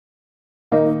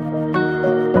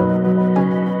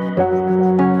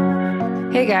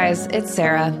guys, it's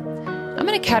Sarah. I'm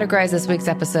going to categorize this week's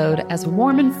episode as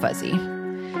warm and fuzzy.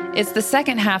 It's the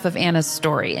second half of Anna's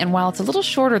story, and while it's a little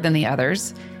shorter than the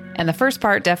others, and the first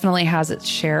part definitely has its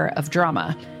share of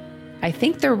drama, I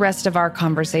think the rest of our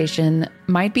conversation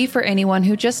might be for anyone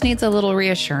who just needs a little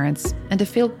reassurance and to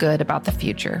feel good about the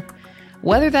future.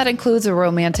 Whether that includes a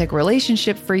romantic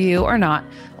relationship for you or not,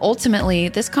 ultimately,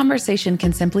 this conversation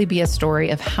can simply be a story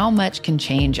of how much can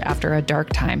change after a dark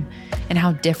time and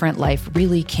how different life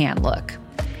really can look.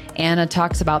 Anna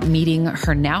talks about meeting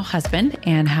her now husband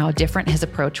and how different his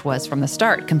approach was from the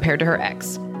start compared to her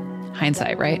ex.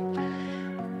 Hindsight, right?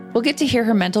 We'll get to hear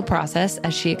her mental process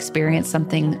as she experienced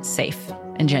something safe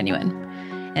and genuine.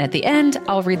 And at the end,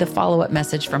 I'll read the follow-up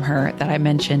message from her that I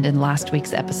mentioned in last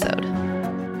week's episode.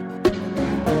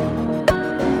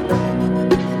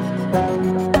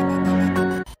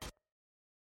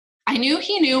 I knew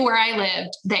he knew where I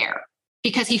lived there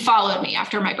because he followed me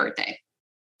after my birthday.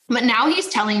 But now he's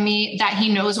telling me that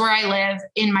he knows where I live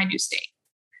in my new state.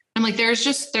 I'm like,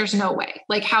 there's no way.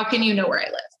 Like, how can you know where I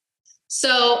live?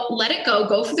 So let it go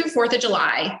for the 4th of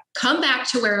July, come back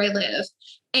to where I live.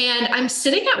 And I'm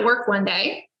sitting at work one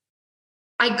day.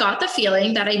 I got the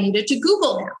feeling that I needed to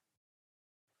Google him.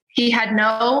 He had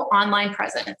no online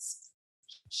presence.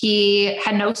 He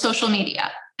had no social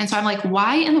media. And so I'm like,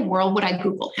 why in the world would I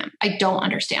Google him? I don't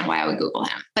understand why I would Google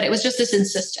him, but it was just this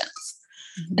insistence.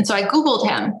 Mm-hmm. And so I Googled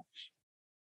him.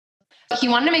 He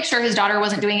wanted to make sure his daughter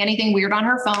wasn't doing anything weird on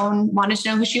her phone, wanted to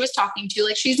know who she was talking to.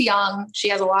 Like, she's young. She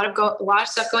has a lot of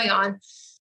stuff going on.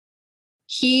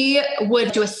 He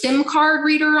would do a SIM card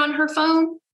reader on her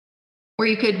phone where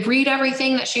you could read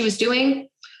everything that she was doing.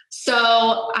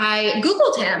 So I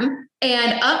Googled him,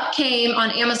 and up came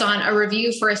on Amazon a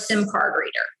review for a SIM card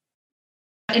reader.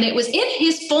 And it was in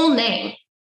his full name.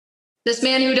 This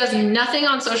man who does nothing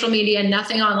on social media,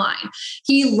 nothing online.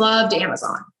 He loved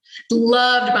Amazon,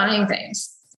 loved buying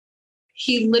things.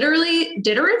 He literally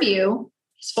did a review,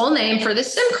 his full name, for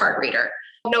this SIM card reader.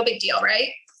 No big deal, right?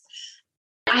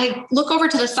 I look over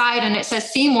to the side and it says,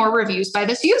 see more reviews by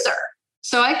this user.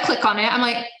 So I click on it. I'm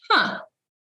like, huh.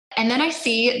 And then I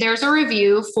see there's a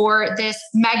review for this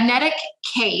magnetic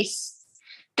case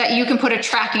that you can put a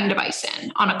tracking device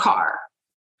in on a car.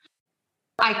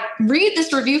 I read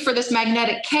this review for this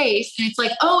magnetic case and it's like,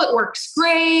 oh, it works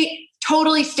great,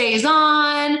 totally stays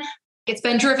on. It's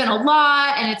been driven a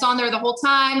lot and it's on there the whole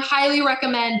time. Highly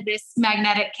recommend this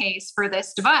magnetic case for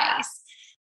this device.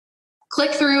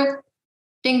 Click through,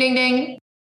 ding, ding, ding.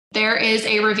 There is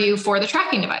a review for the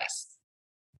tracking device.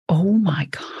 Oh my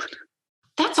God.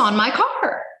 That's on my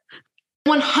car.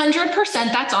 100%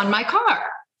 that's on my car.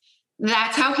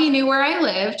 That's how he knew where I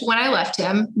lived when I left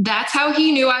him. That's how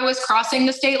he knew I was crossing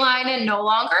the state line and no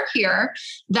longer here.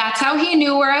 That's how he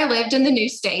knew where I lived in the new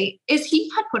state, is he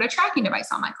had put a tracking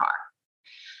device on my car.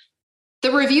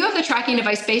 The review of the tracking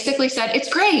device basically said,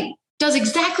 it's great, does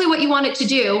exactly what you want it to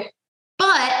do,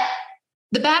 but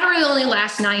the battery only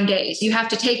lasts 9 days. You have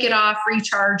to take it off,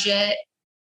 recharge it.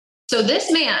 So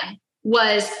this man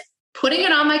was putting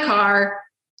it on my car,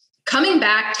 coming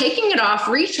back, taking it off,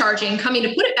 recharging, coming to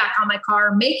put it back on my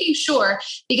car, making sure,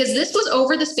 because this was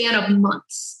over the span of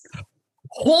months.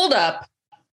 Hold up.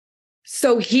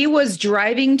 So he was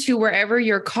driving to wherever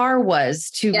your car was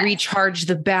to recharge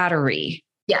the battery.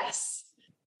 Yes.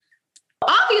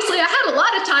 Obviously, I had a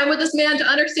lot of time with this man to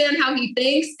understand how he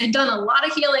thinks and done a lot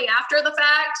of healing after the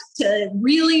fact to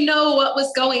really know what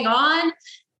was going on.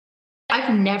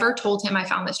 I've never told him I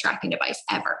found this tracking device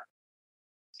ever.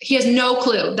 He has no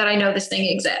clue that I know this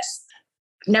thing exists.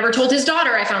 Never told his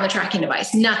daughter I found the tracking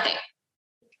device, nothing.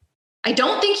 I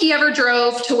don't think he ever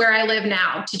drove to where I live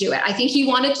now to do it. I think he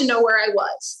wanted to know where I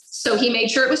was. So he made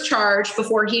sure it was charged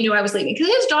before he knew I was leaving, because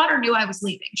his daughter knew I was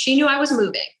leaving. She knew I was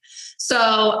moving.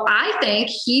 So I think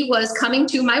he was coming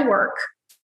to my work,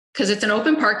 because it's an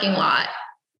open parking lot,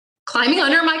 climbing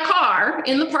under my car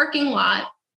in the parking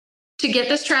lot to get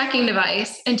this tracking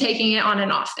device and taking it on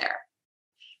and off there.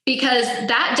 Because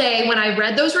that day when I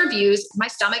read those reviews, my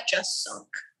stomach just sunk.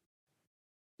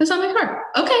 It was on my car.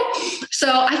 Okay.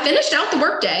 So I finished out the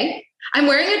workday. I'm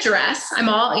wearing a dress. I'm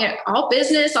all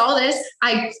business, all this.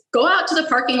 I go out to the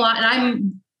parking lot and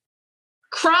I'm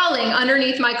crawling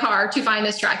underneath my car to find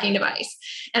this tracking device.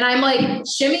 And I'm like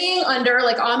shimmying under,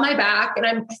 like on my back. And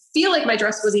I feel like my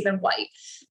dress was even white.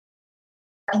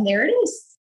 And there it is.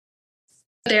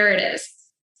 There it is.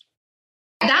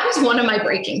 That was one of my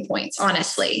breaking points,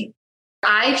 honestly.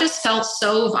 I just felt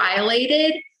so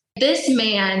violated. This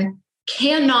man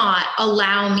cannot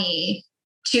allow me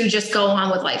to just go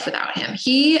on with life without him.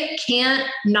 He can't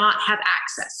not have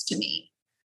access to me.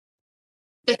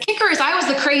 The kicker is I was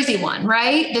the crazy one,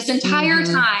 right? This entire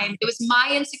time, it was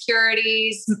my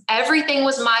insecurities. Everything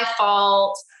was my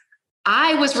fault.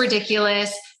 I was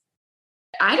ridiculous.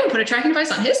 I didn't put a tracking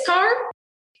device on his car.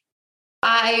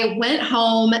 I went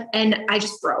home and I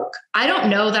just broke. I don't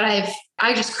know that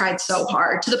I just cried so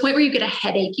hard to the point where you get a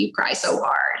headache. You cry so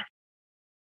hard.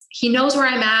 He knows where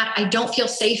I'm at. I don't feel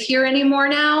safe here anymore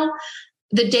now.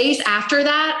 The days after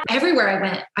that, everywhere I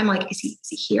went, I'm like, is he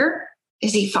here?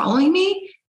 Is he following me?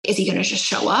 Is he going to just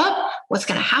show up? What's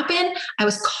going to happen? I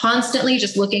was constantly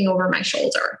just looking over my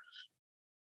shoulder.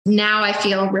 Now I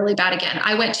feel really bad again.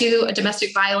 I went to a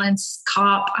domestic violence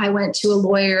cop. I went to a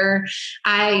lawyer.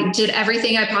 I did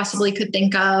everything I possibly could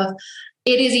think of.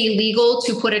 It is illegal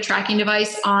to put a tracking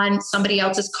device on somebody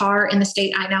else's car in the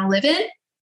state I now live in,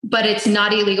 but it's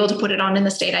not illegal to put it on in the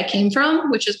state I came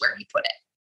from, which is where he put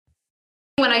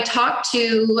it. When I talked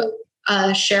to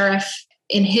a sheriff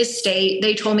in his state,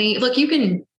 they told me, look, you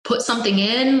can put something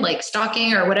in like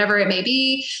stalking or whatever it may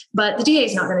be, but the DA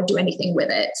is not going to do anything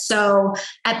with it. So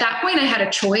at that point I had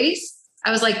a choice. I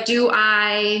was like, do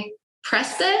I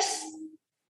press this?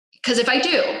 Because if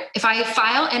I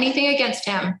file anything against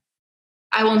him,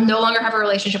 I will no longer have a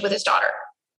relationship with his daughter.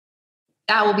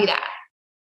 That will be that.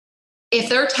 If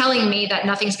they're telling me that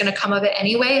nothing's going to come of it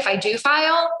anyway, if I do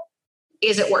file,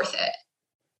 is it worth it?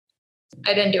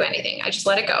 I didn't do anything. I just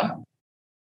let it go.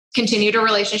 Continued a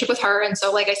relationship with her. And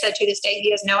so, like I said, to this day,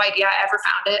 he has no idea I ever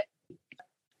found it.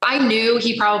 I knew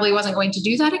he probably wasn't going to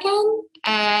do that again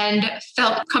and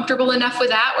felt comfortable enough with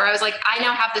that where I was like, I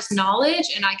now have this knowledge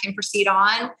and I can proceed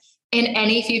on in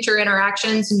any future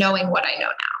interactions, knowing what I know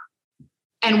now.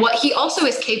 And what he also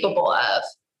is capable of,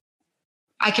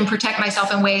 I can protect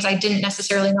myself in ways I didn't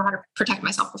necessarily know how to protect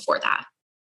myself before that.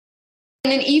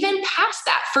 And then even past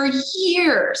that, for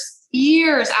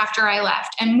years after I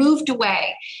left and moved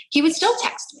away, he would still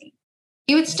text me.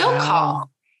 He would still call.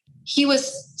 He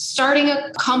was starting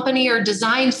a company or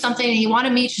designed something and he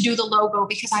wanted me to do the logo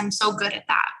because I'm so good at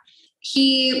that.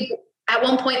 He, at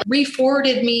one point,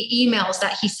 re-forwarded me emails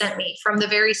that he sent me from the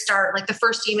very start, like the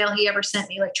first email he ever sent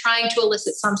me, like trying to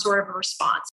elicit some sort of a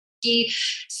response. He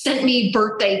sent me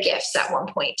birthday gifts at one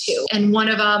point too. And one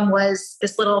of them was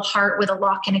this little heart with a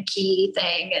lock and a key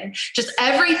thing. And just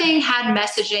everything had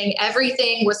messaging.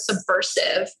 Everything was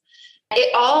subversive.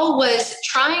 It all was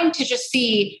trying to just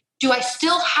see, do I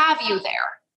still have you there?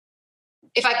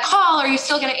 If I call, are you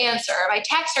still going to answer? If I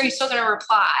text, are you still going to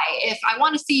reply? If I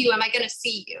want to see you, am I going to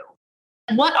see you?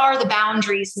 What are the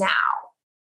boundaries now?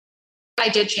 I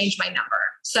did change my number.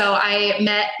 So I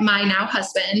met my now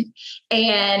husband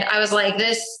and I was like,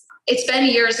 it's been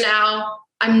years now.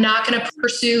 I'm not going to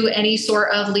pursue any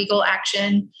sort of legal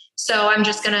action. So I'm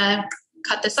just going to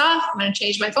cut this off. I'm going to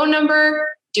change my phone number,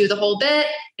 do the whole bit.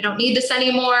 I don't need this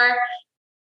anymore.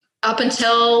 Up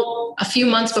until a few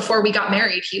months before we got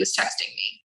married, he was texting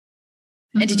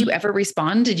me. And did you ever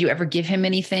respond? Did you ever give him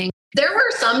anything? There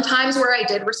were some times where I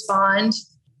did respond,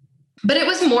 but it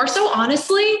was more so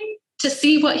honestly to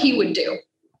see what he would do.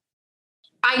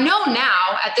 I know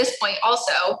now at this point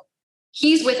also,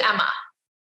 he's with Emma.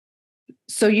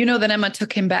 So you know that Emma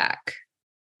took him back.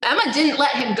 Emma didn't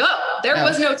let him go. There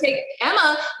was no take.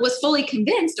 Emma was fully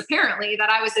convinced, apparently,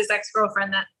 that I was his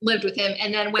ex-girlfriend that lived with him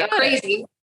and then went crazy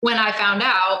when I found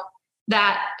out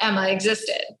that Emma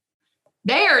existed.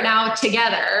 They are now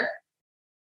together.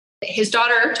 His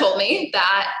daughter told me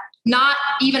that not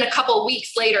even a couple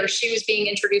weeks later, she was being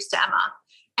introduced to Emma.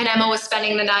 And Emma was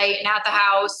spending the night and at the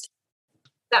house.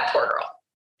 That poor girl.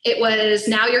 It was,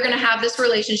 now you're going to have this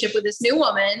relationship with this new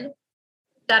woman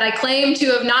that I claim to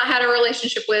have not had a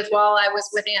relationship with while I was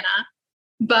with Anna,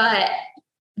 but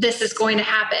this is going to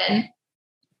happen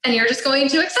and you're just going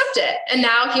to accept it. And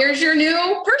now here's your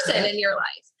new person in your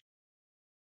life.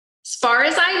 As far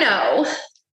as I know,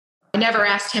 I never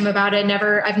asked him about it.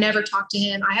 I've never talked to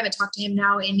him. I haven't talked to him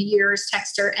now in years,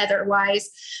 text or otherwise.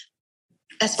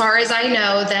 As far as I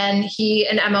know, then he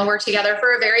and Emma were together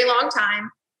for a very long time.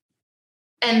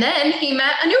 And then he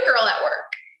met a new girl at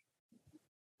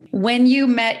work. When you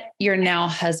met your now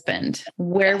husband,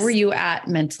 where were you at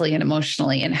mentally and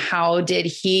emotionally? And how did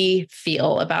he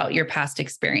feel about your past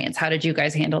experience? How did you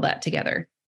guys handle that together?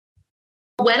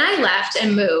 When I left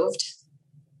and moved,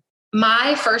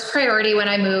 my first priority when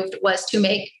I moved was to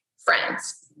make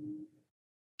friends.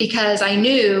 Because I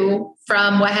knew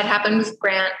from what had happened with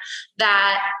Grant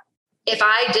that if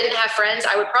I didn't have friends,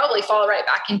 I would probably fall right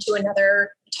back into another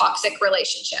toxic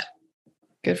relationship.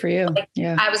 Good for you.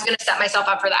 Yeah. I was going to set myself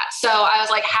up for that. So I was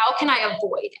like, how can I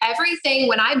avoid everything?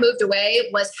 When I moved away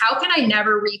was, how can I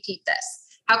never repeat this?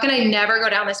 How can I never go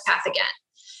down this path again?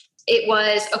 it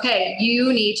was, okay,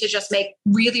 you need to just make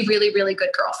really, really, really good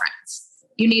girlfriends.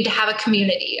 You need to have a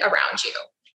community around you.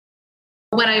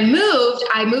 When I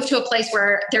moved to a place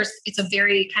where it's a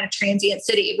very kind of transient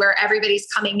city where everybody's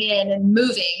coming in and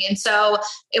moving. And so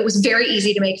it was very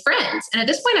easy to make friends. And at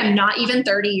this point, I'm not even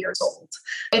 30 years old.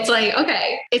 It's like,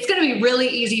 okay, it's going to be really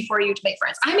easy for you to make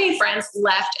friends. I made friends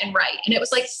left and right. And it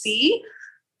was like, see,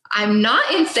 I'm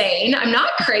not insane. I'm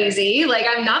not crazy. Like,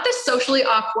 I'm not this socially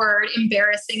awkward,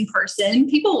 embarrassing person.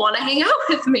 People want to hang out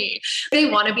with me. They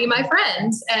want to be my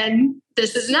friends. And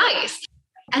this is nice.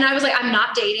 And I was like, I'm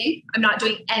not dating. I'm not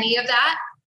doing any of that.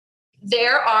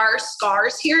 There are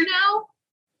scars here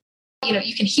now. You know,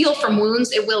 you can heal from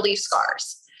wounds. It will leave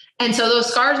scars. And so those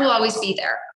scars will always be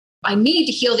there. I need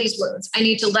to heal these wounds. I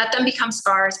need to let them become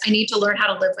scars. I need to learn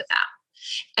how to live with them.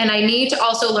 And I need to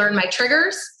also learn my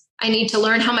triggers. I need to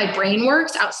learn how my brain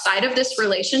works outside of this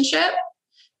relationship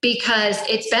because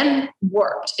it's been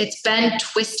warped. It's been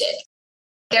twisted.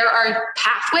 There are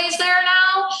pathways there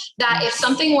now that if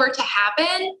something were to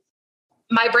happen,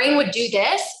 my brain would do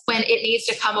this when it needs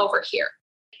to come over here.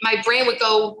 My brain would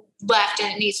go left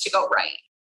and it needs to go right.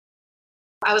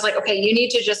 I was like, okay, you need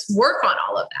to just work on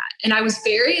all of that. And I was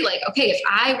very like, okay, if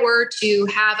I were to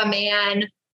have a man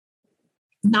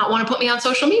not want to put me on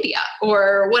social media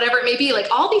or whatever it may be, like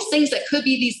all these things that could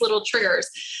be these little triggers,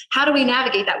 how do we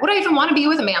navigate that? Would I even want to be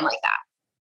with a man like that?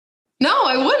 No,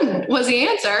 I wouldn't, was the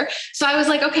answer. So I was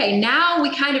like, okay, now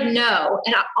we kind of know.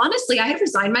 And honestly, I had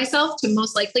resigned myself to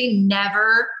most likely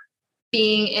never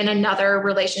being in another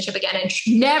relationship again and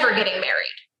never getting married.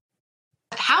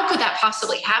 How could that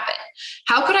possibly happen?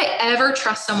 How could I ever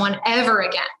trust someone ever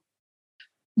again?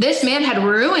 This man had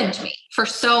ruined me for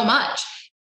so much.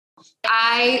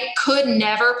 I could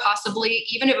never possibly,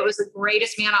 even if it was the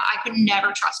greatest man, I could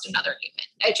never trust another human.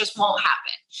 It just won't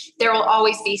happen. There will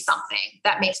always be something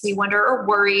that makes me wonder or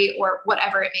worry or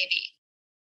whatever it may be.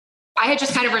 I had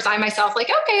just kind of resigned myself like,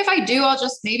 okay, if I do, I'll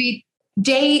just maybe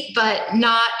date, but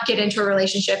not get into a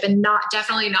relationship and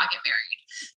definitely not get married.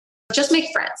 Just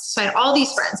make friends. So I had all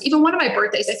these friends. Even one of my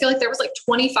birthdays, I feel like there was like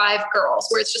 25 girls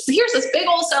where it's just, here's this big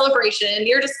old celebration.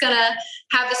 You're just going to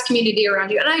have this community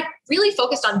around you. And I really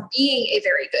focused on being a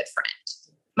very good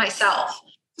friend myself.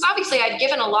 Because obviously I'd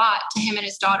given a lot to him and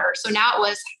his daughter. So now it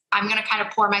was, I'm going to kind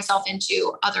of pour myself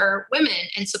into other women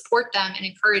and support them and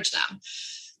encourage them.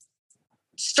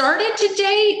 Started to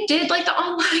date, did like the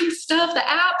online stuff, the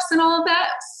apps and all of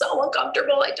that. So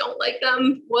uncomfortable. I don't like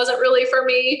them. Wasn't really for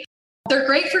me. They're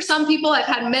great for some people. I've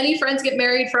had many friends get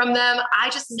married from them. I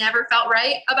just never felt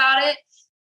right about it.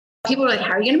 People are like,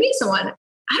 how are you going to meet someone?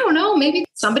 I don't know. Maybe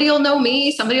somebody will know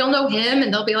me. Somebody will know him.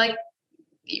 And they'll be like,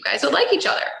 you guys would like each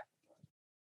other.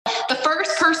 The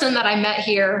first person that I met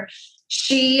here,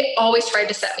 she always tried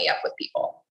to set me up with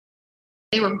people.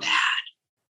 They were bad.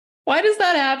 Why does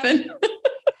that happen?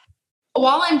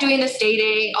 While I'm doing this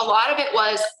dating, a lot of it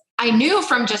was, I knew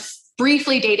from just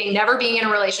briefly dating, never being in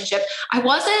a relationship, I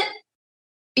wasn't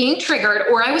being triggered,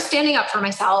 or I was standing up for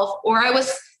myself, or I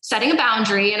was setting a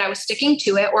boundary and I was sticking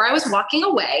to it, or I was walking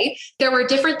away. There were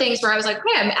different things where I was like,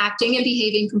 okay, I'm acting and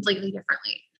behaving completely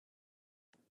differently.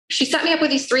 She set me up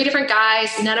with these 3 different guys.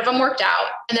 None of them worked out.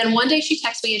 And then one day she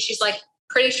texted me and she's like,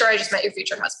 pretty sure I just met your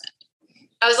future husband.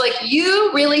 I was like,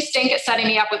 you really stink at setting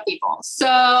me up with people.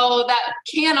 So that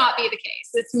cannot be the case.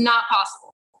 It's not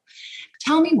possible.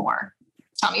 Tell me more.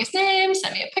 Tell me his name,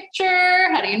 send me a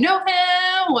picture. How do you know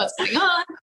him? What's going on?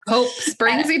 Hope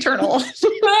springs eternal.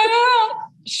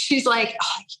 She's like,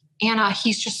 oh, Anna,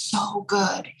 he's just so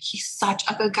good. He's such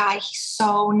a good guy. He's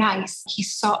so nice.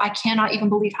 I cannot even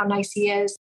believe how nice he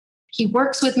is. He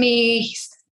works with me. He's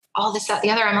all this, that,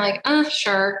 the other. I'm like,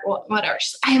 sure, whatever.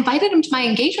 I invited him to my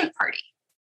engagement party.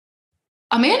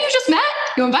 A man you just met?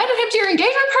 You invited him to your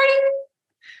engagement party?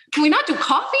 Can we not do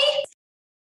coffee?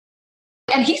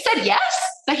 And he said yes,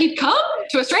 that he'd come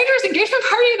to a stranger's engagement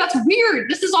party. That's weird.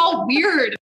 This is all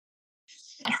weird.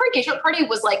 And her engagement party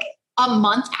was like a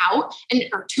month out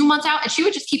or 2 months out. And she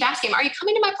would just keep asking him, are you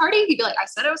coming to my party? He'd be like, I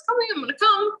said I was coming. I'm going to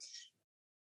come.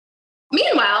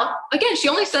 Meanwhile, again, she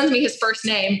only sends me his first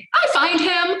name. I find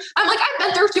him. I'm like, I've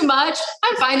been through too much.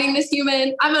 I'm finding this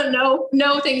human. I'm going to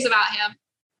know things about him.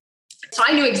 So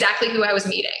I knew exactly who I was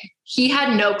meeting. He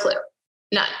had no clue.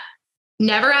 None.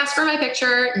 Never asked for my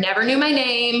picture, never knew my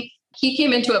name. He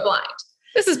came into it blind.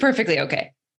 This is perfectly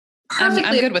okay. I'm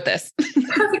good with this.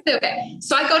 Perfectly okay.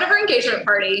 So I go to her engagement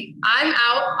party. I'm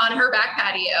out on her back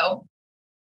patio.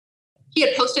 He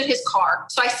had posted his car.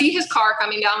 So I see his car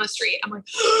coming down the street. I'm like,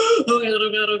 oh God,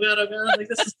 oh God, oh God, oh God. Like,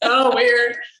 this is so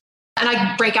weird. And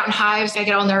I break out in hives. I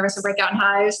get all nervous and break out in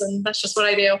hives. And that's just what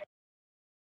I do.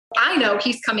 I know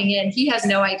he's coming in. He has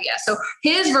no idea. So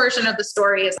his version of the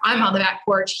story is I'm on the back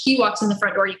porch. He walks in the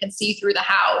front door. You can see through the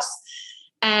house.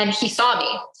 And he saw me,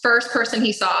 first person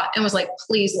he saw, and was like,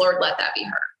 please, Lord, let that be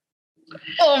her.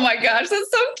 Oh my gosh,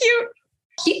 that's so cute.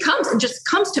 He comes and just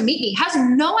comes to meet me, has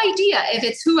no idea if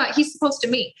it's who he's supposed to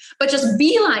meet, but just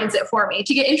beelines it for me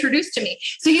to get introduced to me.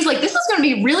 So he's like, this is going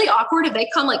to be really awkward if they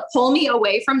come like pull me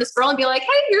away from this girl and be like, hey,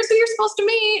 here's who you're supposed to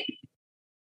meet.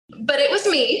 But it was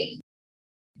me.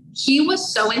 He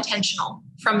was so intentional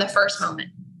from the first moment.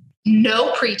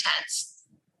 No pretense,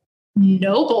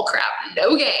 no bullcrap,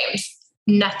 no games,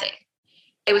 nothing.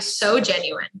 It was so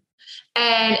genuine.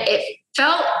 And it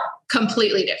felt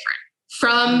completely different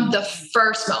from the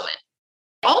first moment.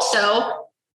 Also,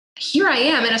 here I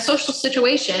am in a social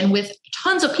situation with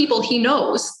tons of people he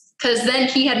knows, because then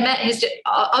he had met his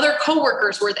other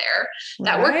coworkers were there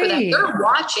that work with him. They're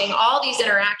watching all these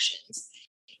interactions.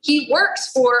 He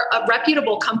works for a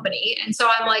reputable company. And so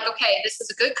I'm like, okay, this is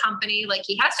a good company. Like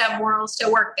he has to have morals to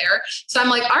work there. So I'm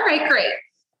like, all right, great.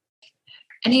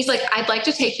 And he's like, I'd like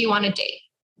to take you on a date.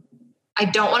 I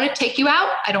don't want to take you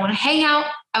out. I don't want to hang out.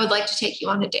 I would like to take you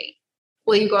on a date.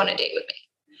 Will you go on a date with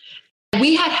me?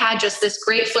 We had just this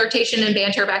great flirtation and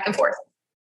banter back and forth.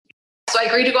 So I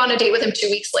agreed to go on a date with him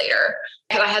 2 weeks later.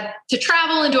 And I had to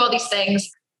travel and do all these things.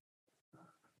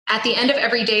 At the end of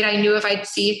every date, I knew if I'd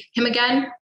see him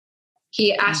again.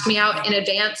 He asked me out in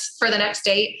advance for the next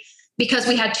date because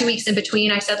we had 2 weeks in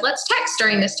between. I said, let's text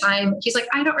during this time. He's like,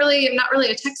 I'm not really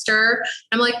a texter.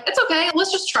 I'm like, it's okay.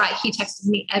 Let's just try. He texted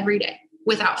me every day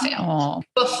without fail. Aww.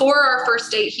 Before our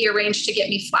first date, he arranged to get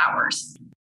me flowers.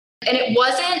 And it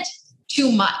wasn't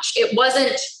too much. It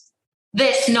wasn't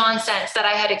this nonsense that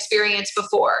I had experienced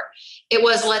before. It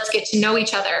was, let's get to know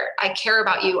each other. I care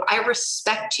about you. I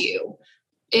respect you.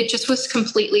 It just was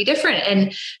completely different.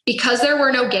 And because there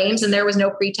were no games and there was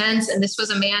no pretense, and this was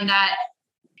a man that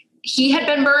he had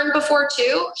been burned before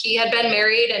too. He had been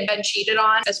married and been cheated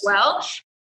on as well.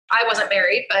 I wasn't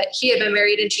married, but he had been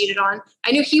married and cheated on.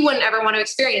 I knew he wouldn't ever want to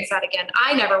experience that again.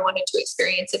 I never wanted to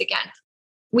experience it again.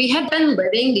 We had been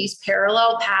living these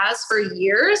parallel paths for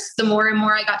years, the more and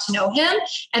more I got to know him.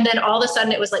 And then all of a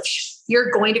sudden it was like,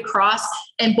 you're going to cross,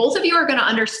 and both of you are going to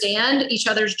understand each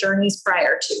other's journeys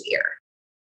prior to here.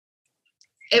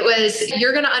 It was,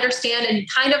 you're going to understand and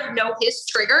kind of know his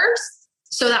triggers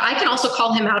so that I can also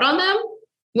call him out on them.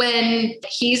 When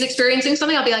he's experiencing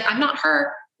something, I'll be like, I'm not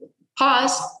her.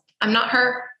 Pause. I'm not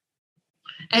her.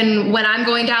 And when I'm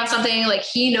going down something, like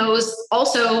he knows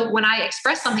also when I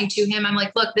express something to him, I'm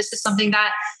like, look, this is something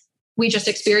that we just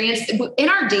experienced. In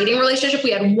our dating relationship,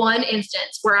 we had one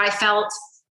instance where I felt,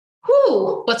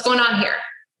 what's going on here?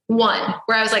 One,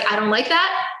 where I was like, I don't like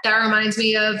that. That reminds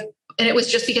me of, and it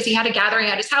was just because he had a gathering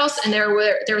at his house and there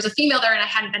was a female there and I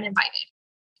hadn't been invited.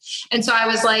 And so I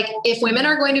was like, if women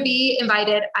are going to be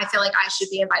invited, I feel like I should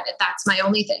be invited. That's my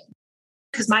only thing.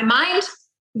 Because my mind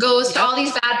goes to all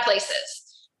these bad places.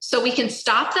 So we can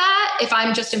stop that if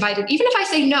I'm just invited. Even if I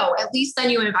say no, at least then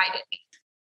you invited me.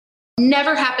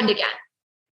 Never happened again.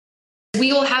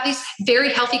 We will have these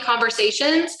very healthy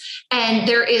conversations and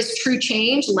there is true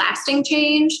change, lasting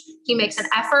change. He makes an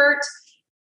effort.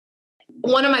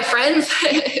 One of my friends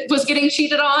was getting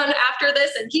cheated on after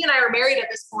this, and he and I were married at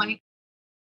this point.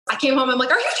 I came home, I'm like,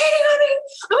 are you cheating on me?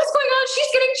 What's going on? She's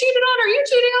getting cheated on. Are you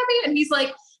cheating on me? And he's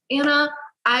like, Anna,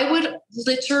 I would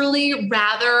literally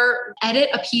rather edit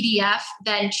a PDF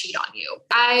than cheat on you.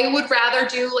 I would rather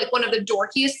do like one of the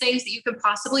dorkiest things that you could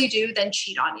possibly do than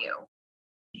cheat on you.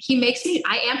 He makes me,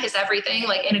 I am his everything,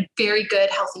 like in a very good,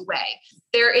 healthy way.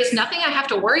 There is nothing I have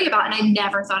to worry about. And I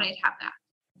never thought I'd have that.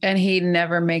 And he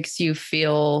never makes you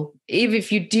feel, even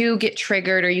if you do get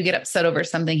triggered or you get upset over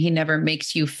something, he never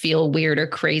makes you feel weird or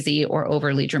crazy or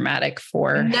overly dramatic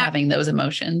for having those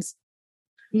emotions.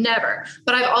 Never.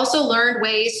 But I've also learned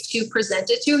ways to present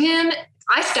it to him.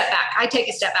 I step back. I take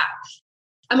a step back.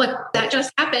 I'm like, that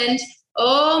just happened.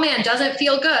 Oh man, doesn't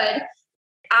feel good.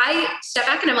 I step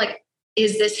back and I'm like,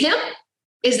 is this him?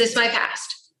 Is this my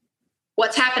past?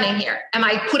 What's happening here? Am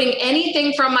I putting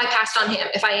anything from my past on him?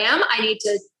 If I am, I need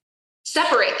to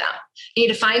separate them. I need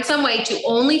to find some way to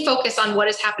only focus on what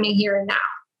is happening here and now.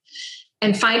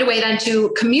 And find a way then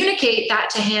to communicate that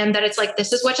to him, that it's like,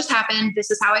 this is what just happened. This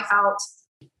is how I felt.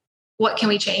 What can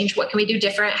we change? What can we do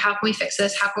different? How can we fix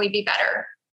this? How can we be better?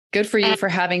 Good for you for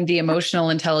having the emotional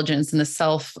intelligence and the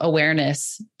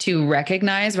self-awareness to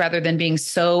recognize, rather than being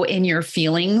so in your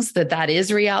feelings that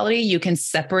is reality. You can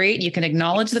separate, you can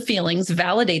acknowledge the feelings,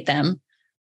 validate them,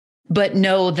 but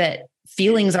know that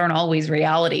feelings aren't always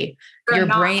reality. Your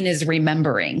brain is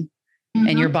remembering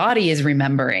and your body is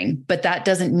remembering, but that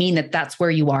doesn't mean that that's where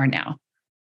you are now.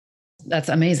 That's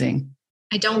amazing.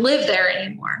 I don't live there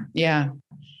anymore. Yeah.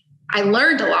 I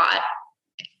learned a lot.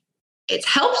 It's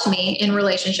helped me in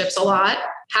relationships a lot.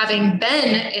 Having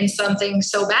been in something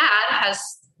so bad has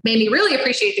made me really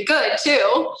appreciate the good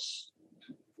too.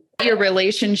 Your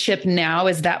relationship now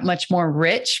is that much more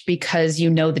rich because you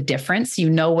know the difference. You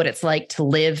know what it's like to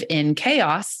live in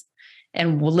chaos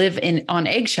and live on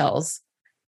eggshells.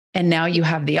 And now you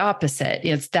have the opposite.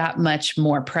 It's that much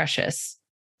more precious.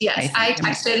 Yes. I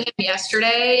texted him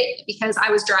yesterday because I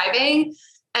was driving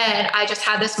and I just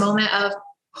had this moment of,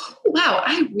 oh, wow,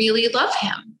 I really love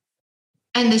him.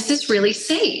 And this is really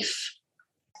safe.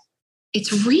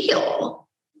 It's real.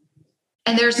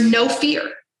 And there's no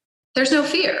fear. There's no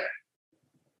fear.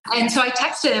 And so I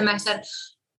texted him. I said,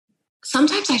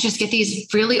 sometimes I just get these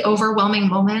really overwhelming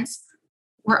moments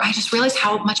where I just realize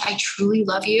how much I truly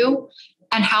love you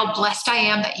and how blessed I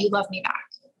am that you love me back.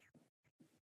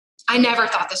 I never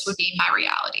thought this would be my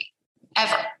reality,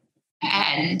 ever.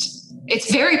 And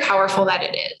it's very powerful that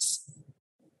it is.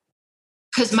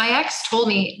 Because my ex told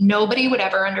me nobody would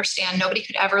ever understand. Nobody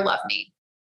could ever love me.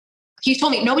 He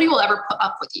told me nobody will ever put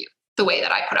up with you the way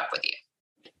that I put up with you.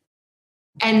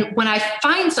 And when I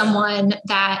find someone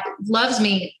that loves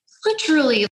me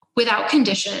literally without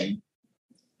condition,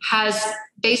 has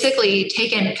basically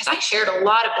taken, because I shared a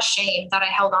lot of the shame that I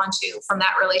held on to from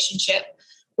that relationship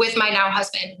with my now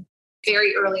husband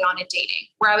very early on in dating,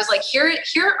 where I was like, here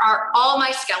are all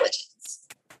my skeletons.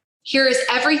 Here is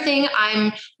everything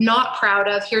I'm not proud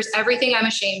of. Here's everything I'm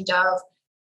ashamed of.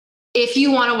 If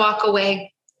you want to walk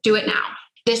away, do it now.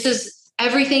 This is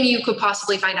everything you could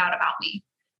possibly find out about me.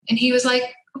 And he was like,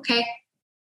 okay,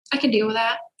 I can deal with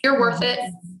that. You're worth it.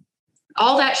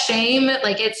 All that shame,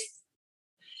 like, it's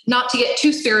not to get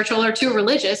too spiritual or too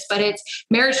religious, but it's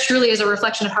marriage truly is a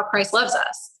reflection of how Christ loves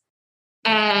us.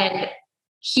 And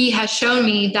he has shown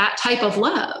me that type of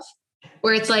love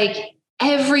where it's like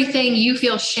everything you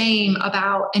feel shame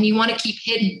about and you want to keep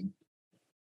hidden.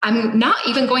 I'm not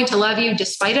even going to love you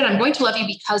despite it. I'm going to love you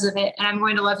because of it. And I'm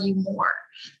going to love you more.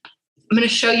 I'm going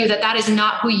to show you that that is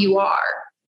not who you are.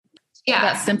 Yeah.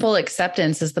 That simple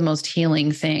acceptance is the most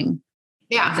healing thing.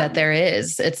 Yeah. That there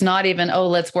is. It's not even, oh,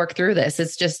 let's work through this.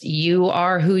 It's just, you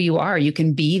are who you are. You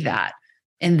can be that.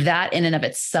 And that in and of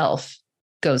itself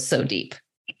goes so deep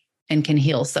and can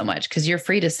heal so much because you're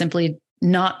free to simply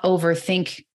not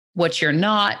overthink what you're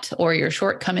not or your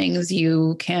shortcomings.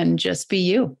 You can just be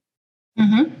you.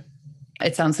 Mm-hmm.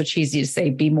 It sounds so cheesy to say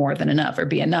be more than enough or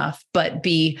be enough, but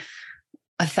be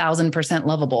 1,000%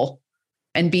 lovable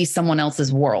and be someone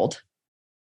else's world.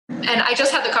 And I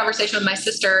just had the conversation with my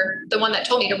sister, the one that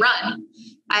told me to run.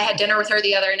 I had dinner with her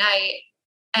the other night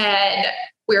and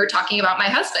we were talking about my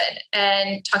husband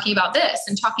and talking about this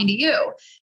and talking to you.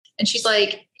 And she's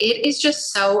like, it is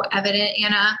just so evident,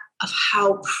 Anna, of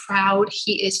how proud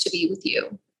he is to be with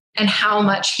you and how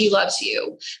much he loves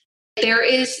you. There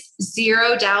is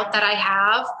zero doubt that I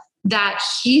have that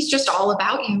he's just all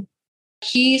about you.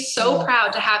 He's so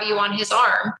proud to have you on his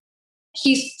arm.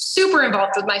 He's super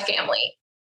involved with my family.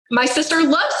 My sister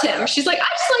loves him. She's like, I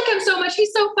just like him so much.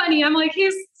 He's so funny. I'm like,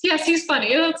 he's funny.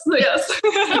 Yes. And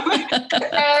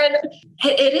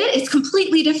it's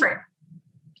completely different.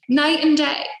 Night and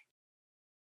day.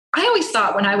 I always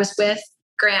thought when I was with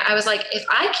Grant, I was like, if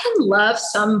I can love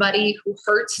somebody who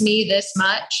hurts me this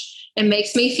much and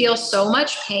makes me feel so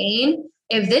much pain,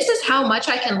 if this is how much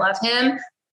I can love him,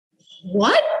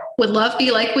 what would love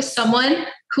be like with someone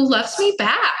who loves me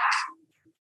back?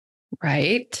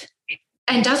 Right.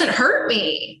 And doesn't hurt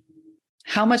me.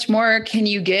 How much more can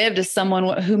you give to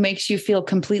someone who makes you feel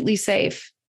completely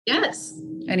safe? Yes.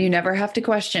 And you never have to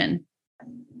question.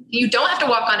 You don't have to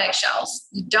walk on eggshells.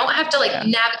 You don't have to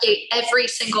navigate every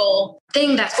single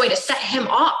thing that's going to set him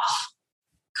off,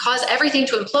 cause everything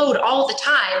to implode all the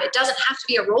time. It doesn't have to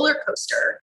be a roller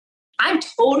coaster. I'm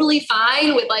totally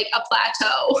fine with like a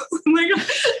plateau. we're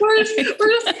just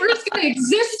going to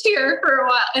exist here for a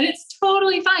while. And it's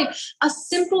totally fine. A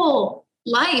simple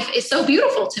life is so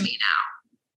beautiful to me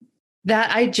now.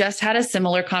 That I just had a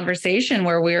similar conversation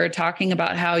where we were talking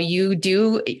about how you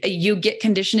get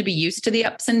conditioned to be used to the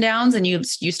ups and downs and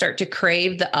you start to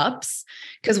crave the ups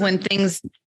because when things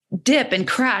dip and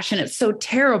crash and it's so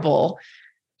terrible,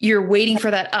 you're waiting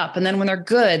for that up. And then when they're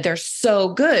good, they're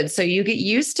so good. So you get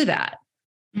used to that.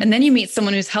 And then you meet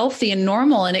someone who's healthy and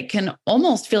normal and it can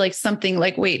almost feel like something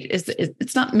like, wait,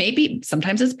 it's not, maybe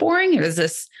sometimes it's boring. Or is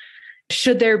this,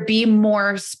 should there be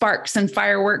more sparks and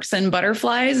fireworks and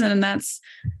butterflies? And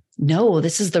no,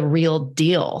 this is the real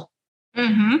deal.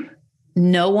 Mm-hmm.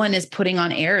 No one is putting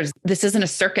on airs. This isn't a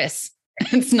circus.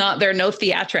 There are no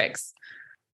theatrics.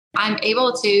 I'm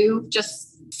able to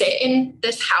just sit in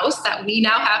this house that we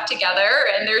now have together,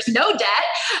 and there's no debt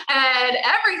and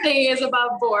everything is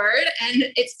above board. And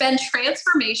it's been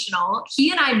transformational.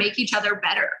 He and I make each other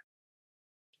better.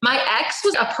 My ex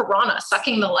was a piranha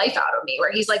sucking the life out of me,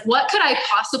 where he's like, what could I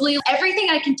possibly, everything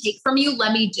I can take from you,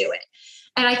 let me do it.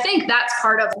 And I think that's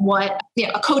part of what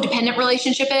a codependent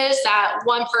relationship is, that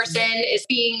one person is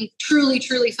being truly,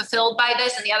 truly fulfilled by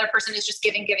this, and the other person is just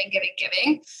giving.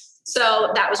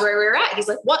 So that was where we were at. He's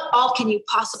like, what all can you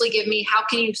possibly give me? How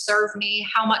can you serve me?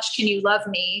 How much can you love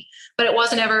me? But it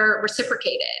wasn't ever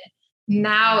reciprocated.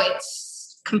 Now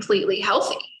it's completely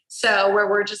healthy. So where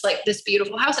we're just like this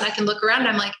beautiful house, and I can look around and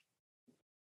I'm like,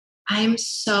 I'm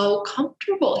so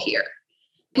comfortable here.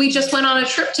 We just went on a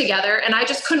trip together and I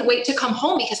just couldn't wait to come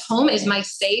home, because home is my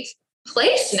safe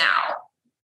place now.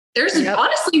 There's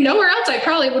honestly nowhere else I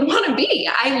probably would want to be.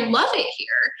 I love it here.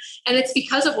 And it's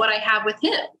because of what I have with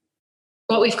him,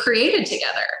 what we've created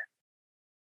together.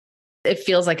 It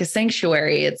feels like a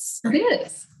sanctuary. It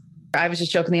is. I was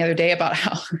just joking the other day about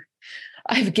how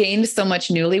I've gained so much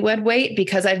newlywed weight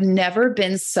because I've never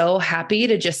been so happy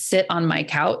to just sit on my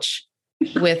couch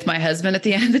with my husband at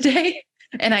the end of the day.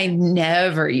 And I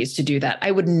never used to do that.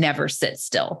 I would never sit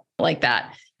still like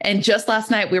that. And just last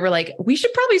night we were like, we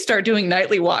should probably start doing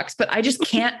nightly walks, but I just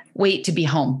can't wait to be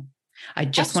home. I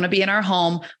just want to be in our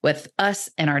home with us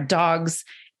and our dogs.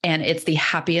 And it's the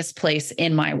happiest place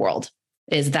in my world,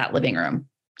 is that living room,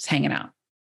 just hanging out.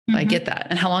 Mm-hmm. I get that.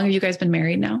 And how long have you guys been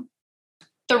married now?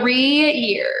 3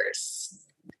 years.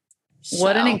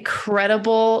 What an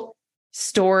incredible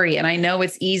story. And I know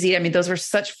it's easy. I mean, those were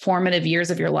such formative years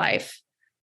of your life,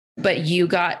 but you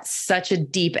got such a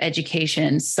deep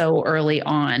education so early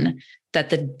on that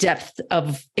the depth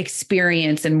of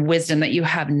experience and wisdom that you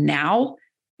have now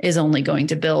is only going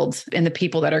to build. And the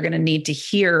people that are going to need to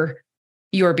hear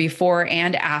your before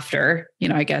and after,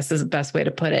 I guess is the best way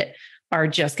to put it, are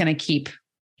just going to keep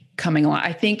coming along.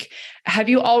 I think, have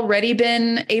you already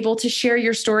been able to share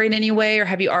your story in any way, or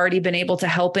have you already been able to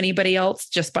help anybody else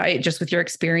just with your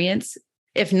experience?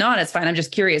 If not, it's fine. I'm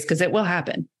just curious, because it will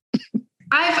happen.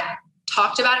 I've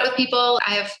talked about it with people.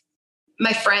 I have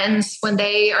my friends when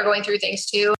they are going through things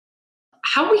too.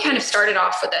 How we kind of started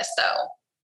off with this though,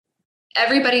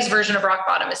 everybody's version of rock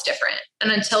bottom is different.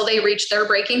 And until they reach their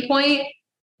breaking point.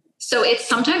 So it's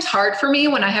sometimes hard for me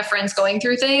when I have friends going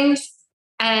through things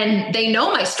and they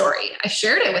know my story. I've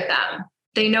shared it with them.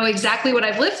 They know exactly what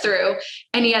I've lived through.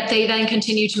 And yet they then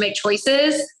continue to make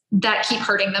choices that keep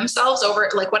hurting themselves over,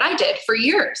 like what I did for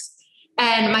years.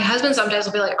 And my husband sometimes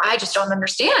will be like, I just don't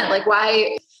understand, like,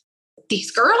 why these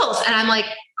girls? And I'm like,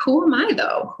 who am I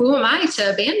though? Who am I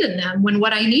to abandon them when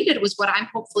what I needed was what I'm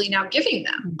hopefully now giving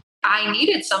them? I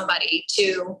needed somebody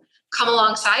to come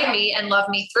alongside me and love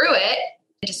me through it,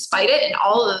 despite it and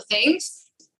all of the things.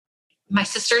 My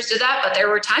sisters did that, but there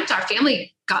were times our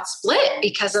family got split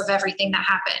because of everything that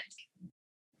happened.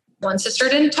 One sister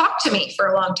didn't talk to me for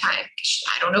a long time.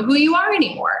 I don't know who you are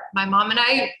anymore. My mom and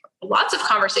I, lots of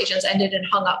conversations ended in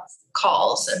hung up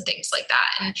calls and things like that,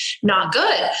 and not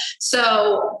good.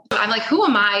 So I'm like, who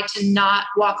am I to not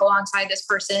walk alongside this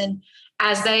person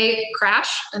as they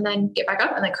crash and then get back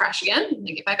up and then crash again and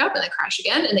then get back up and then crash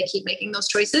again. And they keep making those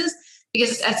choices,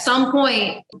 because at some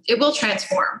point it will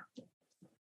transform.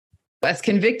 That's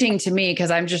convicting to me, because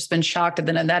I've just been shocked.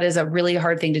 And that is a really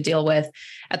hard thing to deal with,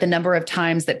 at the number of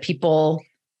times that people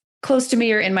close to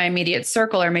me or in my immediate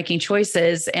circle are making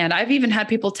choices. And I've even had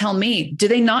people tell me, do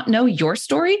they not know your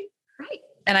story? Right.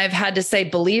 And I've had to say,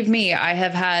 believe me, I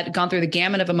have gone through the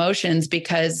gamut of emotions,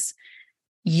 because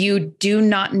you do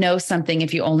not know something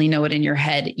if you only know it in your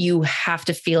head. You have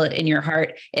to feel it in your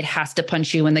heart. It has to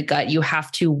punch you in the gut. You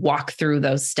have to walk through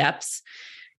those steps.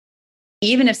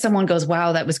 Even if someone goes,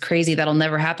 wow, that was crazy, that'll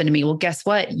never happen to me. Well, guess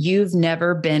what? You've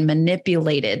never been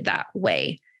manipulated that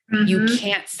way. Mm-hmm. You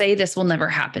can't say this will never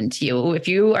happen to you. If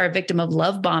you are a victim of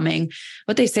love bombing,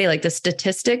 what they say, like the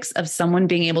statistics of someone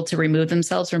being able to remove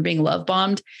themselves from being love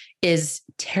bombed is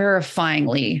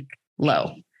terrifyingly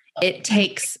low. It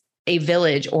takes a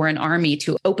village or an army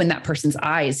to open that person's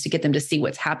eyes to get them to see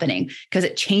what's happening, because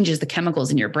it changes the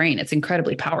chemicals in your brain. It's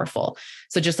incredibly powerful.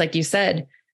 So just like you said,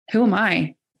 who am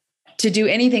I to do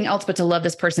anything else but to love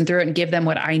this person through it and give them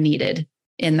what I needed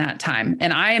in that time?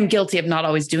 And I am guilty of not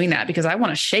always doing that, because I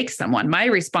want to shake someone. My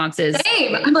response is,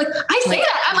 same. I'm like, I say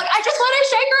that. I'm like, I just want to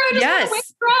shake her. I just want to wake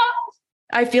her up.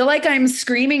 I feel like I'm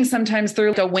screaming sometimes through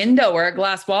like a window or a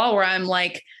glass wall, where I'm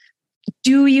like,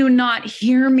 do you not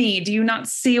hear me? Do you not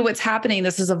see what's happening?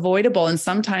 This is avoidable. And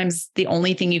sometimes the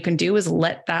only thing you can do is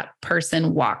let that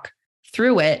person walk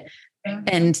through it,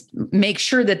 and make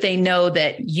sure that they know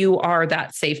that you are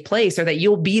that safe place or that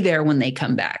you'll be there when they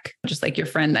come back. Just like your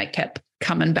friend that kept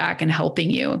coming back and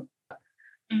helping you.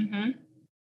 Mm-hmm.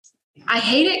 I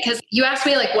hate it because you asked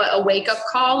me like what a wake-up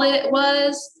call it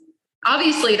was.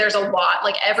 Obviously there's a lot,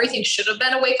 like everything should have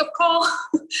been a wake-up call.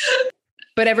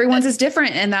 But everyone's is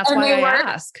different. And that's why I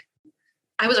ask.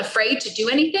 I was afraid to do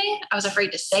anything. I was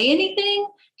afraid to say anything.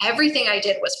 Everything I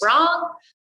did was wrong.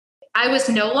 I was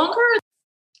no longer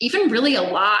even really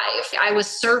alive. I was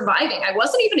surviving. I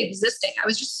wasn't even existing. I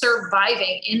was just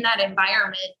surviving in that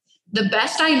environment the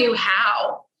best I knew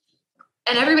how.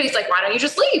 And everybody's like, why don't you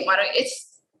just leave?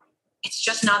 It's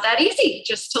just not that easy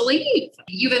just to leave.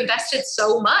 You've invested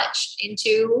so much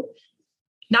into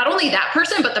not only that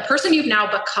person, but the person you've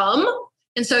now become.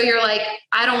 And so you're like,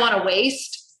 I don't want to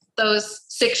waste those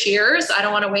 6 years. I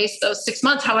don't want to waste those 6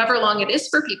 months, however long it is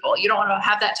for people. You don't want to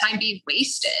have that time be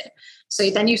wasted. So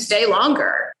then you stay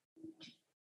longer.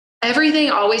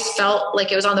 Everything always felt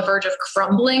like it was on the verge of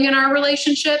crumbling in our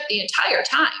relationship the entire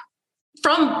time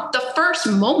from the first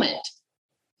moment.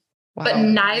 Wow. But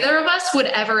neither of us would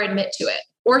ever admit to it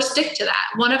or stick to that.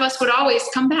 One of us would always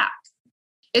come back.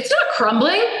 It's not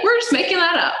crumbling. We're just making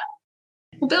that up.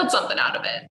 We'll build something out of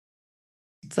it.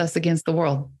 It's us against the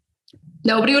world.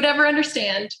 Nobody would ever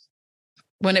understand.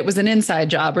 When it was an inside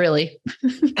job, really.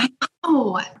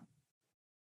 Oh,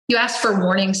 you asked for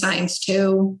warning signs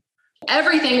too.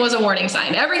 Everything was a warning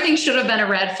sign. Everything should have been a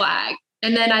red flag.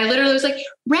 And then I literally was like,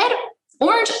 red,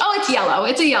 orange. Oh, it's yellow.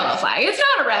 It's a yellow flag. It's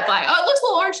not a red flag. Oh, it looks a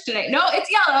little orange today. No, it's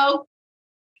yellow.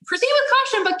 Proceed with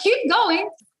caution, but keep going.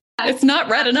 It's not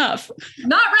red enough.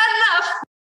 Not red enough.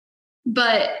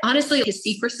 But honestly, his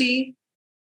secrecy,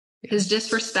 his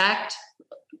disrespect,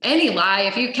 any lie,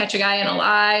 if you catch a guy in a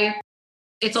lie,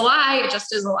 it's a lie. It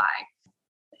just is a lie.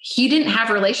 He didn't have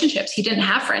relationships. He didn't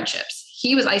have friendships.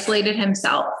 He was isolated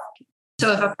himself.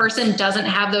 So if a person doesn't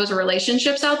have those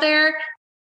relationships out there,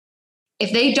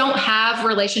 if they don't have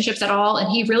relationships at all,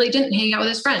 and he really didn't hang out with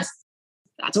his friends,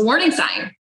 that's a warning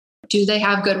sign. Do they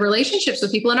have good relationships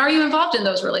with people? And are you involved in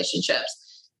those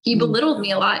relationships? He belittled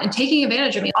me a lot and taking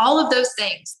advantage of me. All of those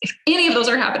things. If any of those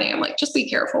are happening, I'm like, just be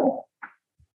careful.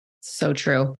 So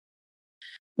true.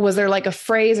 Was there like a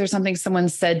phrase or something someone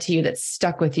said to you that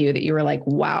stuck with you that you were like,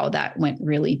 wow, that went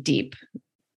really deep?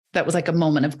 That was like a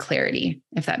moment of clarity,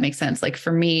 if that makes sense. Like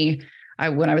for me,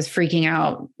 when I was freaking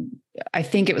out, I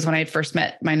think it was when I had first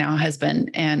met my now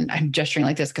husband, and I'm gesturing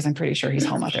like this because I'm pretty sure he's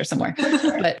home out there somewhere.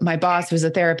 But my boss, who's a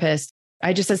therapist,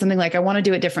 I just said something like, I want to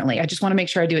do it differently. I just want to make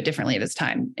sure I do it differently this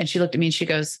time. And she looked at me and she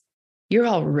goes, you're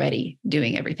already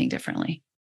doing everything differently.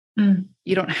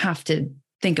 You don't have to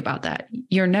think about that.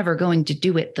 You're never going to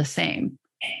do it the same.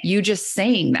 You just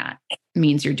saying that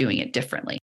means you're doing it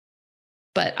differently.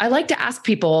 But I like to ask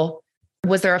people,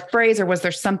 was there a phrase or was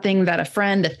there something that a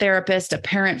friend, a therapist, a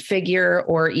parent figure,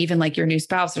 or even like your new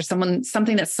spouse or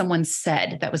something that someone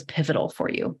said that was pivotal for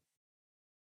you?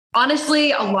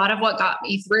 Honestly, a lot of what got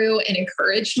me through and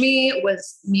encouraged me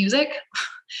was music.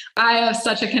 I have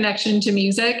such a connection to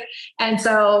music. And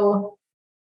so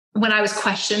when I was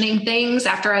questioning things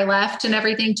after I left and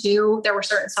everything too, there were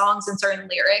certain songs and certain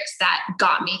lyrics that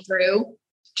got me through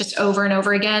just over and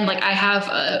over again. Like I have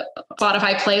a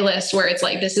Spotify playlist where it's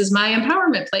like, this is my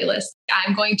empowerment playlist.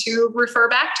 I'm going to refer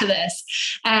back to this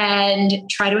and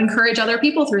try to encourage other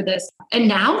people through this. And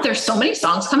now there's so many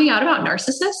songs coming out about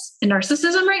narcissists and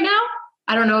narcissism right now.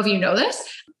 I don't know if you know this.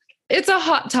 It's a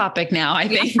hot topic now, I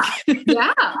think.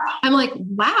 Yeah. I'm like,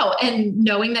 wow. And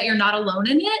knowing that you're not alone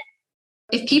in it,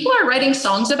 if people are writing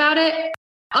songs about it,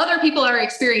 other people are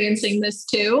experiencing this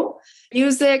too.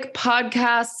 Music,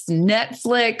 podcasts,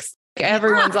 Netflix,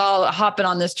 everyone's all hopping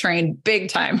on this train big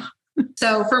time.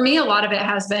 So for me, a lot of it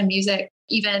has been music.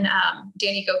 Even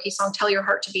Danny Gokey's song, Tell Your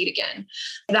Heart to Beat Again.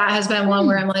 That has been one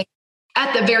where I'm like,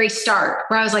 at the very start,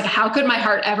 where I was like, how could my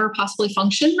heart ever possibly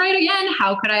function right again?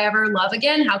 How could I ever love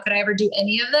again? How could I ever do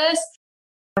any of this?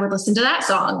 I would listen to that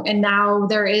song. And now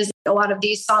there is a lot of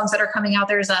these songs that are coming out.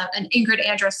 There's an Ingrid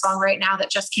Andress song right now that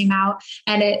just came out,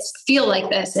 and it's Feel Like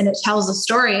This. And it tells a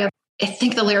story of, I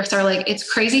think the lyrics are like, it's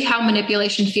crazy how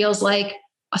manipulation feels like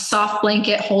a soft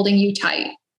blanket holding you tight.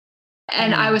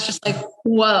 And I was just like,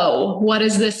 whoa, what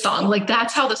is this song? Like,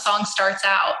 that's how the song starts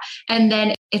out. And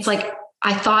then it's like,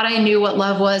 I thought I knew what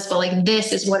love was, but like,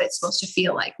 this is what it's supposed to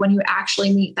feel like when you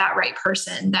actually meet that right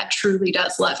person that truly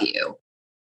does love you.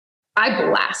 I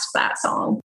blast that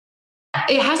song.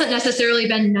 It hasn't necessarily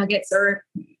been nuggets or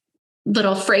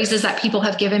little phrases that people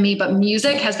have given me, but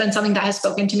music has been something that has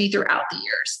spoken to me throughout the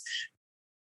years.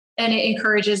 And it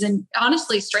encourages and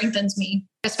honestly strengthens me,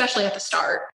 especially at the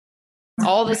start.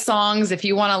 all the songs. If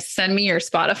you want to send me your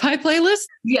Spotify playlist.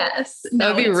 Yes.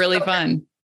 That would be really fun.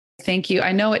 Thank you.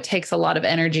 I know it takes a lot of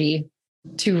energy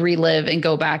to relive and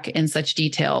go back in such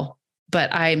detail,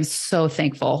 but I'm so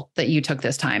thankful that you took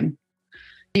this time.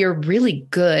 You're really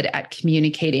good at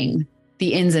communicating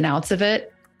the ins and outs of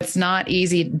it. It's not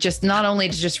easy, just not only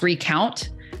to just recount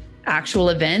actual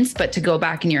events, but to go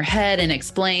back in your head and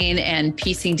explain and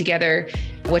piecing together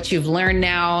what you've learned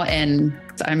now. And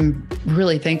I'm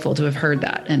really thankful to have heard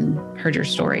that and heard your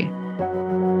story.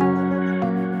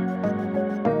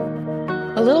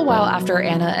 A little while after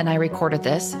Anna and I recorded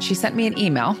this, she sent me an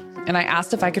email and I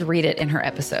asked if I could read it in her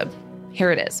episode.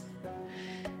 Here it is.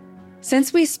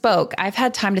 Since we spoke, I've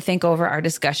had time to think over our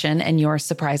discussion and your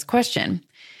surprise question.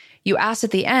 You asked at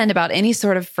the end about any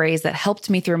sort of phrase that helped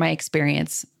me through my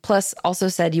experience, plus also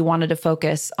said you wanted to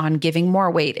focus on giving more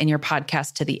weight in your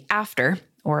podcast to the after,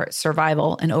 or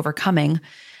survival and overcoming,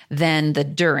 than the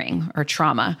during, or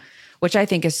trauma, which I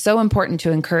think is so important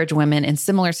to encourage women in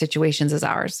similar situations as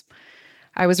ours.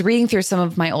 I was reading through some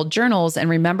of my old journals and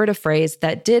remembered a phrase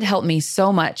that did help me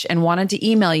so much and wanted to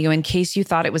email you in case you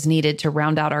thought it was needed to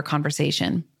round out our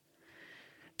conversation.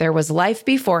 There was life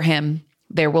before him.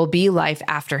 There will be life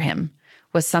after him,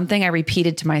 was something I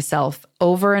repeated to myself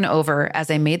over and over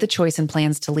as I made the choice and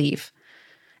plans to leave.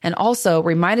 And also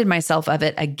reminded myself of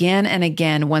it again and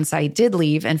again once I did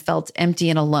leave and felt empty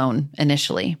and alone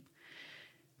initially.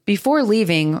 Before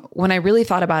leaving, when I really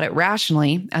thought about it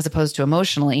rationally, as opposed to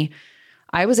emotionally,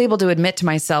 I was able to admit to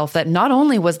myself that not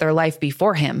only was there life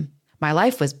before him, my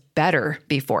life was better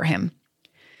before him.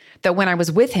 That when I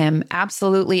was with him,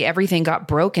 absolutely everything got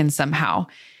broken somehow,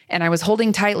 and I was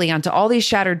holding tightly onto all these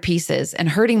shattered pieces and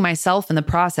hurting myself in the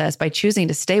process by choosing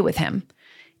to stay with him.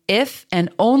 If and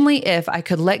only if I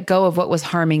could let go of what was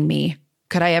harming me,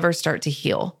 could I ever start to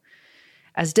heal.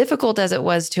 As difficult as it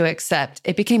was to accept,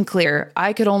 it became clear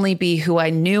I could only be who I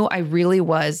knew I really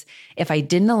was if I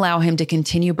didn't allow him to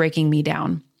continue breaking me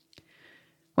down.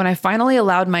 When I finally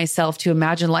allowed myself to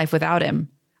imagine life without him,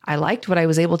 I liked what I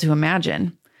was able to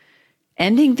imagine.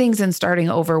 Ending things and starting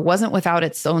over wasn't without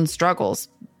its own struggles,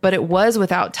 but it was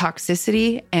without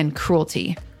toxicity and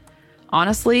cruelty.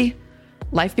 Honestly,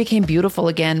 life became beautiful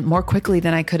again more quickly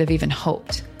than I could have even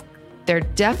hoped. There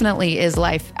definitely is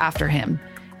life after him,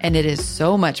 and it is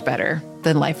so much better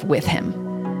than life with him.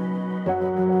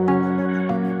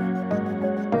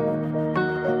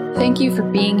 Thank you for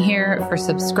being here, for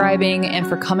subscribing, and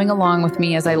for coming along with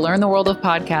me as I learn the world of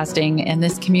podcasting and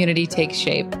this community takes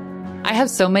shape. I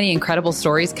have so many incredible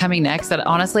stories coming next that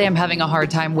honestly, I'm having a hard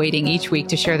time waiting each week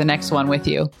to share the next one with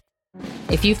you.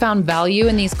 If you found value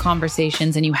in these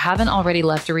conversations and you haven't already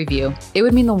left a review, it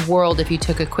would mean the world if you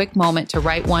took a quick moment to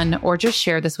write one or just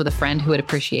share this with a friend who would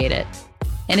appreciate it.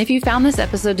 And if you found this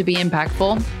episode to be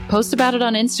impactful, post about it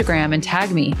on Instagram and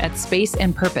tag me at Space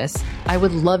and Purpose. I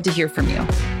would love to hear from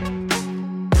you.